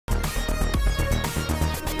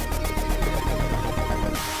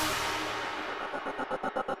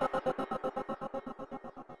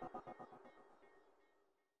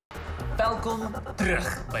welkom terug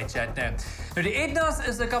by chatNOU. Nou die Edna's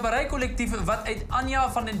is 'n kabaretkollektief wat uit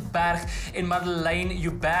Anja van den Berg en Madeleine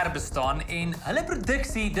Joubert bestaan en hulle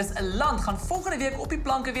produksie Dis 'n Land gaan volgende week op die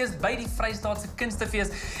planke wees by die Vrydae Kunstefees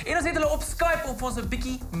en ons het hulle op Skype om vir ons 'n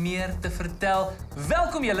bietjie meer te vertel.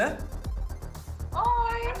 Welkom julle.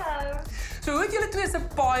 Hoi. Hallo. So hoe het julle twee se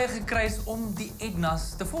paai gekruis om die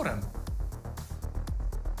Edna's te vorm?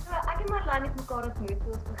 Ek en Madeleine het mekaar ontmoet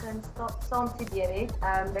toe ons begin saam studeer het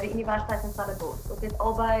by die Universiteit in Stellenbosch. Ons het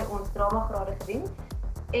albei ons dramagrade gedoen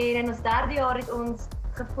en in ons derde jaar het ons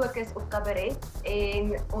gefokus op kabaret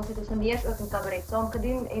en ons het ons honeurs ook in kabaret saam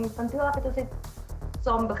gedoen en van toe af het ons het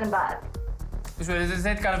saam begin werk. So dit is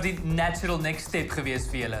net kind of die natural next step gewees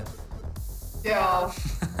vir julle. Ja.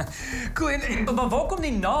 Cool, maar waar kom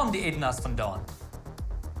die naam die Edna's vandaan?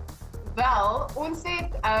 Wel, ons het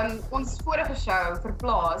ons vorige show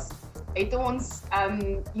verplaas, het ons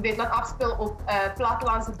jy weet laat afspeel op 'n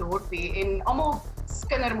plattelandse dorpie en almal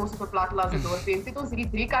skinder mos op 'n plattelandse dorpie en toe het ons hierdie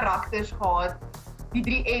 3 karakters gehad, die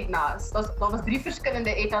 3 Edna's. Daar was 3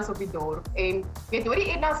 verskillende Edna's op die dorp en jy het nooit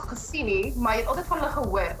die Edna's gesien nie, maar jy het altyd van hulle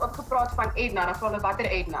gehoor, altyd gepraat van Edna, dan vra hulle watter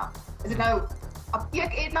Edna. Is dit nou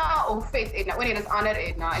apteek Edna of vet Edna? O nee, dis ander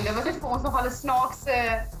Edna. En dit was net vir ons nogal 'n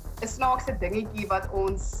snaakse dingetjie wat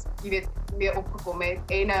ons, jy weet, mee opgekom het.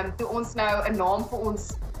 En toe ons nou 'n naam vir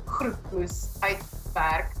ons groep moes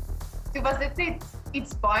uitwerk, toe was dit net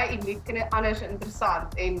iets baie uniek en anders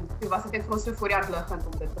interessant en toe was dit net vir ons so voor die hand liggend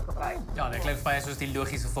om dit te gebruik. Ja, dit klink vir my soos die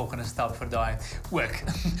logiese volgende stap vir daai ook,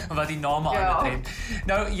 wat die name aanbetref.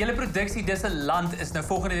 Nou, julle produksie Dis 'n Land is nou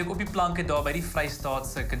volgende week op die planke daar by die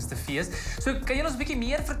Vrydae Kunstefees. So, kan jy ons 'n bietjie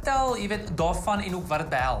meer vertel, jy weet, daarvan en ook wat dit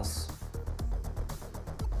behels?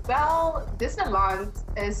 Wel, Dis 'n Land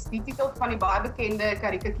is die titel van die baie bekende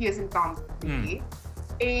Karikakeusenkamp.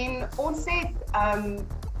 En ons het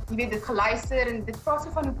jy weet dit geluister en dit praat so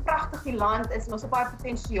van hoe pragtig die land is en ons het baie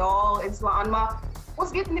potensiaal en so aan, maar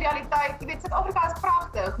ons weet in die realiteit, jy weet Suid-Afrika is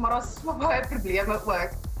pragtig, maar daar's so baie probleme ook.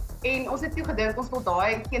 En ons het toe gedink ons wil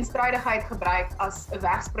daai teenstrydigheid gebruik as 'n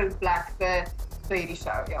wegspringplek vir hierdie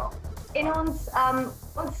show, ja. En ons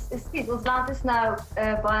land is nou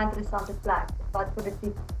 'n baie interessante plek wat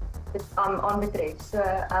politiek aanbetref. So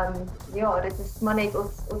ja, dit is maar net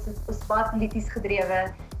ons is baie polities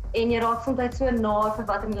gedrewe en jy raak soms so na vir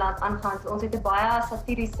wat in die land aangaan. So ons het 'n baie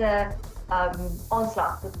satiriese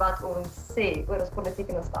aanslag tot wat ons sê oor ons politiek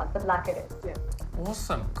in ons land, wat lekker is. Ja.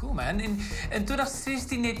 Awesome, cool man. En in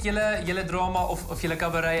 2016 het julle drama of julle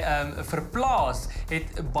kabaret verplaas,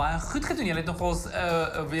 het baie goed gedoen. Julle het nogals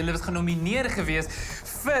julle was genomineer gewees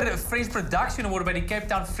vir French Production Award by die Cape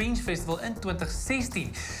Town Fringe Festival in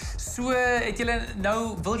 2016. So het julle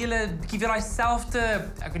nou, wil julle bietjie weer daai selfde,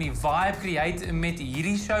 ek weet nie, vibe create met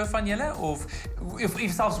hierdie show van julle of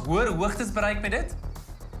selfs hoër hoogtes bereik met dit?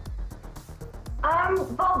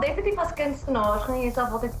 Wel, definitief as kunstenaars gaan jy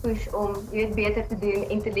jouself altyd push om jy weet beter te doen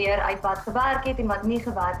en te leer uit wat gewerk het en wat nie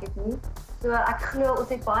gewerk het nie. So ek glo ons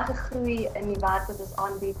het baie gegroei in die werk wat ons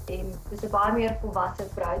aanbied en dis 'n baie meer volwasse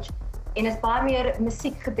approach en is baie meer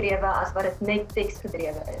musiek gedrewe as wat dit net teks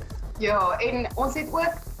gedrewe is. Ja, en ons het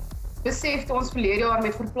ook besef toe ons verlede jaar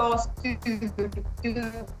met verplaas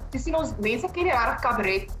toe sien ons mense ken nie regtig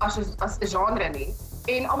kabaret as 'n genre nie.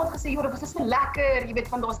 En almal het gesê, joh, dit was so lekker, jy weet,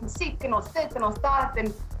 van daar's musiek en ons dit en ons dat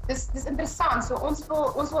en dis interessant. So ons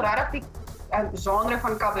wil regtig die genre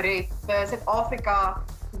van kabaret vir Suid-Afrika,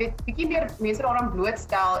 jy weet, bietjie meer mense daaraan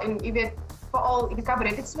blootstel en jy weet, veral die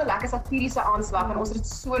kabaret het so lekker satiriese aanslag en ons het dit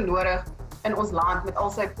so nodig in ons land met al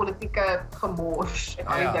sy politieke gemors en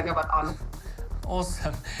al die dinge wat aan.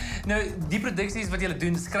 Awesome. Nou, die produksies wat julle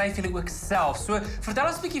doen, skryf julle ook self. So, vertel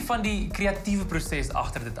ons 'n bietjie van die kreatiewe proses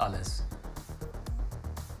agter dit alles.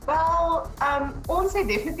 Wel, ons het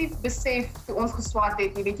definitief besef toe ons geswat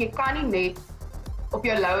het, jy weet, jy kan nie net op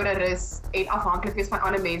jou laure rus en afhanklik wees van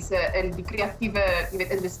ander mense in die kreatiewe, jy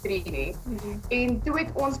weet, industrie nie. En toe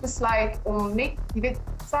het ons besluit om net, jy weet,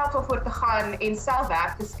 self daarvoor te gaan en self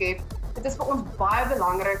werk te skep. Dit is vir ons baie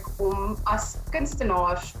belangrik om as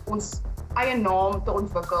kunstenaars ons eie naam te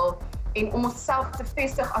ontwikkel en om onsself te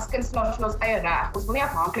vestig as kunstenaars in ons eie reg. Ons wil nie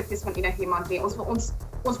afhanklik wees van enigiemand nie.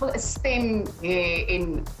 Ons wil 'n stem hê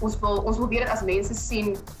en ons wil weet dat as mense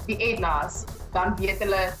sien die Edna's, dan weet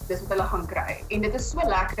hulle dis wat hulle gaan kry. En dit is so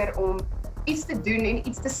lekker om iets te doen en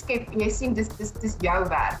iets te skep en jy sien dis jou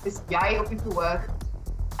werk. Dis jy op die verhoog.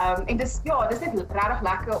 En dis net regtig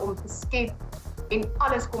lekker om te skep en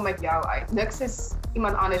alles kom uit jou uit. Niks is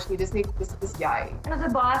iemand anders nie, dis jy. En ons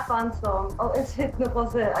het baie van saam, al is dit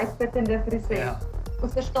nog 'n uitputtende proses. Ja.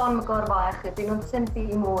 Ons verstaan mekaar baie goed en ons sin vir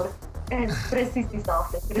humor presies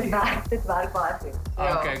dieselfde. So dit werk baie goed.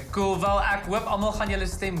 Okay, cool. Wel, ek hoop almal gaan julle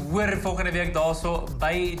stem hoor volgende week daarso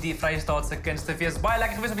by die Vrystaatse Kunstefees. Baie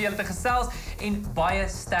lekker gewees om julle te gesels en baie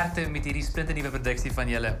sterkte met hierdie splinternuwe produksie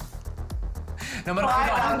van julle. Nou maar Baie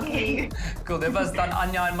goed. dankie. Cool, dit was dan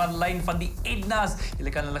Anja en Madeleine van die Ednas.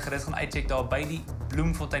 Julle kan hulle gerus gaan uitcheck daar by die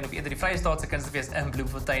Bloemfontein of eerder die Vrystaatse Kunstefees in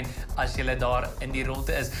Bloemfontein as julle daar in die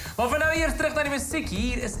rondte is. Maar vir nou eers terug na die musiek.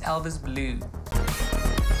 Hier is Elvis Blue.